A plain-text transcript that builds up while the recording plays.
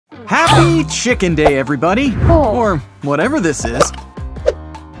Happy Chicken Day, everybody! Or whatever this is.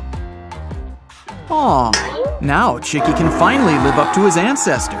 Aw, now Chicky can finally live up to his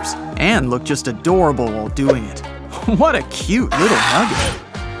ancestors and look just adorable while doing it. What a cute little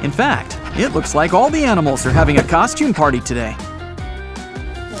nugget. In fact, it looks like all the animals are having a costume party today.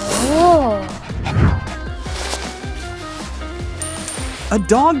 A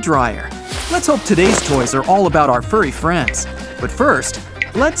dog dryer. Let's hope today's toys are all about our furry friends. But first,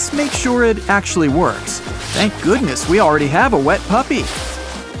 let's make sure it actually works. Thank goodness we already have a wet puppy.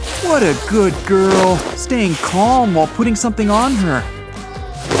 What a good girl, staying calm while putting something on her.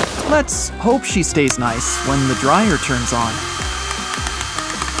 Let's hope she stays nice when the dryer turns on.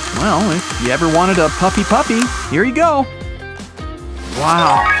 Well, if you ever wanted a puppy, here you go.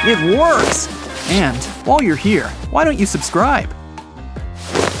 Wow, it works! And while you're here, why don't you subscribe?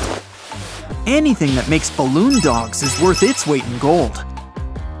 Anything that makes balloon dogs is worth its weight in gold.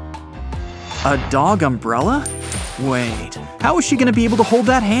 A dog umbrella? Wait, how is she gonna be able to hold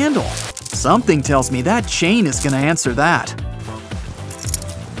that handle? Something tells me that chain is gonna answer that.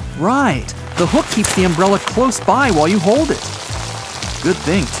 Right, the hook keeps the umbrella close by while you hold it. Good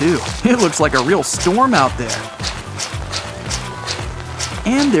thing, too. It looks like a real storm out there.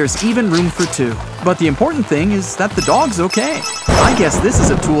 And there's even room for two. But the important thing is that the dog's okay. I guess this is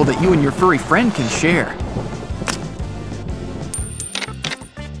a tool that you and your furry friend can share.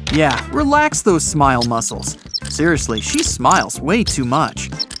 Yeah, relax those smile muscles. Seriously, she smiles way too much.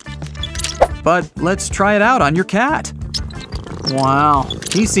 But let's try it out on your cat. Wow,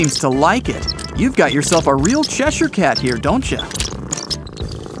 he seems to like it. You've got yourself a real Cheshire cat here, don't you?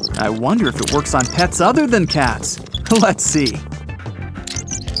 I wonder if it works on pets other than cats. Let's see.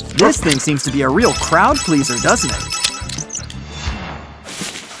 This thing seems to be a real crowd pleaser, doesn't it?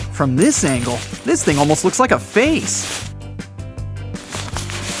 From this angle, this thing almost looks like a face.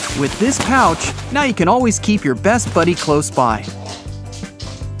 With this pouch, now you can always keep your best buddy close by.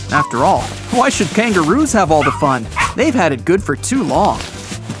 After all, why should kangaroos have all the fun? They've had it good for too long.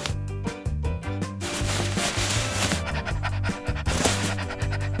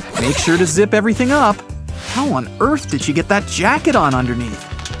 Make sure to zip everything up. How on earth did she get that jacket on underneath?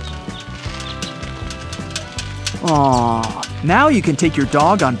 Aww, now you can take your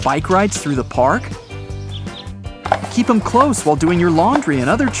dog on bike rides through the park. Keep him close while doing your laundry and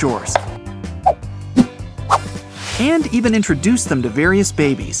other chores. And even introduce them to various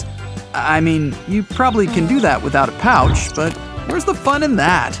babies. I mean, you probably can do that without a pouch, but where's the fun in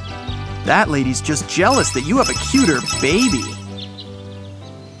that? That lady's just jealous that you have a cuter baby.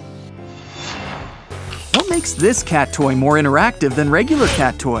 What makes this cat toy more interactive than regular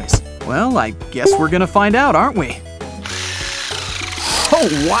cat toys? Well, I guess we're gonna find out, aren't we?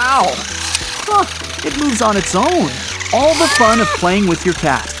 Oh, wow! Huh, it moves on its own. All the fun of playing with your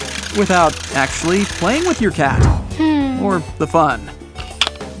cat, without actually playing with your cat. Or the fun.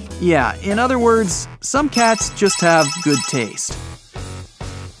 Yeah, in other words, some cats just have good taste.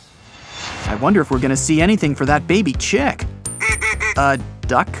 I wonder if we're gonna see anything for that baby chick. A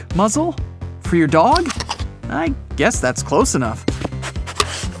duck muzzle? For your dog? I guess that's close enough.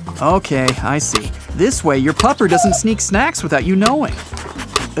 Okay, I see. This way your pupper doesn't sneak snacks without you knowing.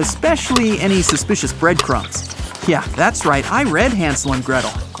 Especially any suspicious breadcrumbs. Yeah, that's right, I read Hansel and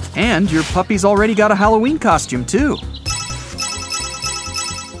Gretel. And your puppy's already got a Halloween costume too.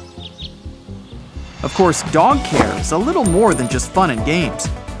 Of course, dog care is a little more than just fun and games.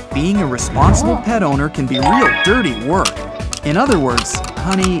 Being a responsible pet owner can be real dirty work. In other words,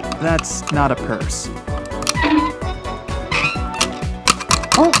 honey, that's not a purse.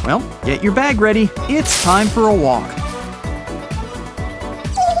 Oh, well, get your bag ready. It's time for a walk.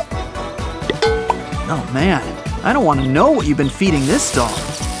 Oh man, I don't want to know what you've been feeding this dog.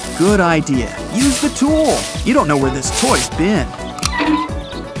 Good idea. Use the tool. You don't know where this toy's been.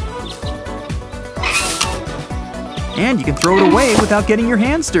 And you can throw it away without getting your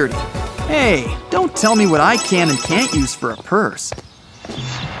hands dirty. Hey, don't tell me what I can and can't use for a purse.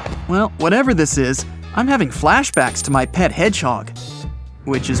 Well, whatever this is, I'm having flashbacks to my pet hedgehog.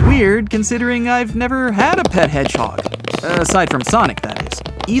 Which is weird, considering I've never had a pet hedgehog. Aside from Sonic, that is.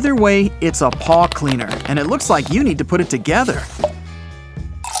 Either way, it's a paw cleaner, and it looks like you need to put it together.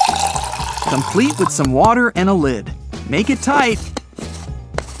 Complete with some water and a lid. Make it tight.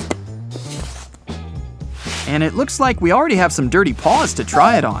 And it looks like we already have some dirty paws to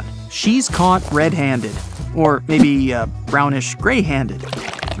try it on. She's caught red-handed. Or maybe brownish gray-handed.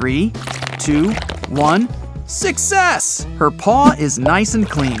 3, 2, 1, success! Her paw is nice and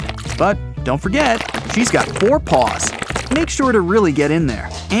clean. But don't forget, she's got 4 paws. Make sure to really get in there.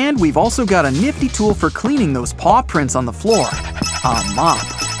 And we've also got a nifty tool for cleaning those paw prints on the floor. A mop.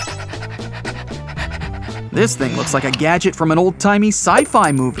 This thing looks like a gadget from an old-timey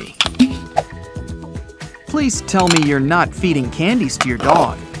sci-fi movie. Please tell me you're not feeding candies to your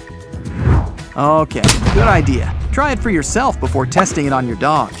dog. Okay, good idea. Try it for yourself before testing it on your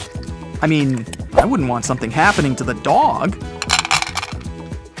dog. I mean, I wouldn't want something happening to the dog.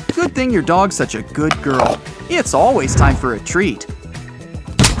 Good thing your dog's such a good girl. It's always time for a treat.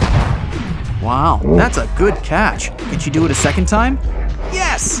 Wow, that's a good catch. Can she do it a second time?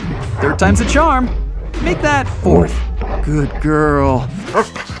 Yes! Third time's a charm. Make that fourth. Good girl.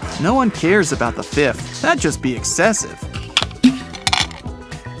 No one cares about the fifth. That'd just be excessive.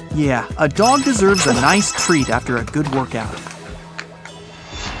 Yeah, a dog deserves a nice treat after a good workout.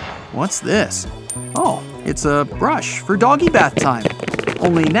 What's this? Oh, it's a brush for doggy bath time.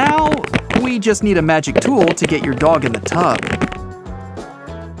 Only now, we just need a magic tool to get your dog in the tub.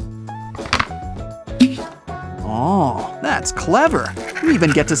 Oh, that's clever. You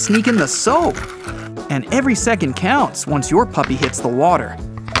even get to sneak in the soap. And every second counts once your puppy hits the water.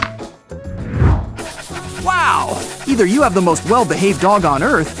 Wow! Either you have the most well-behaved dog on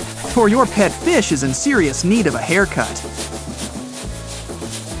earth, or your pet fish is in serious need of a haircut.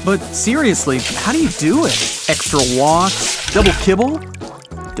 But seriously, how do you do it? Extra walks? Double kibble?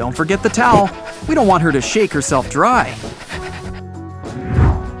 Don't forget the towel. We don't want her to shake herself dry.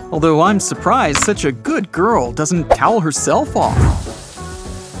 Although I'm surprised such a good girl doesn't towel herself off.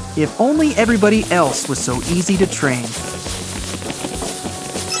 If only everybody else was so easy to train.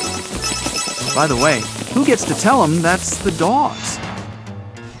 By the way, who gets to tell them that's the dogs?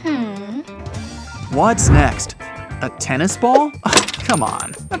 What's next? A tennis ball? Oh, come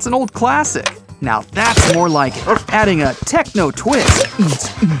on, that's an old classic. Now that's more like it, adding a techno twist.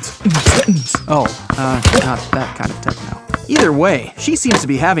 Oh, not that kind of techno. Either way, she seems to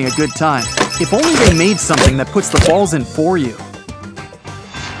be having a good time. If only they made something that puts the balls in for you.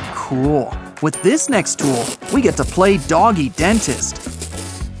 Cool. With this next tool, we get to play doggy dentist.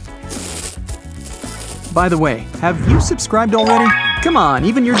 By the way, have you subscribed already? Come on,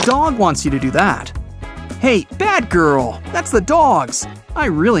 even your dog wants you to do that. Hey, bad girl, that's the dog's. I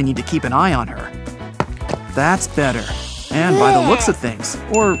really need to keep an eye on her. That's better. And by the looks of things,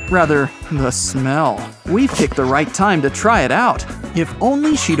 or rather, the smell, we picked the right time to try it out. If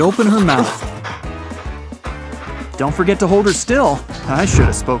only she'd open her mouth. Don't forget to hold her still. I should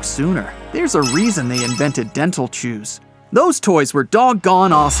have spoke sooner. There's a reason they invented dental chews. Those toys were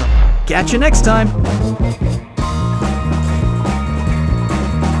doggone awesome. Catch you next time.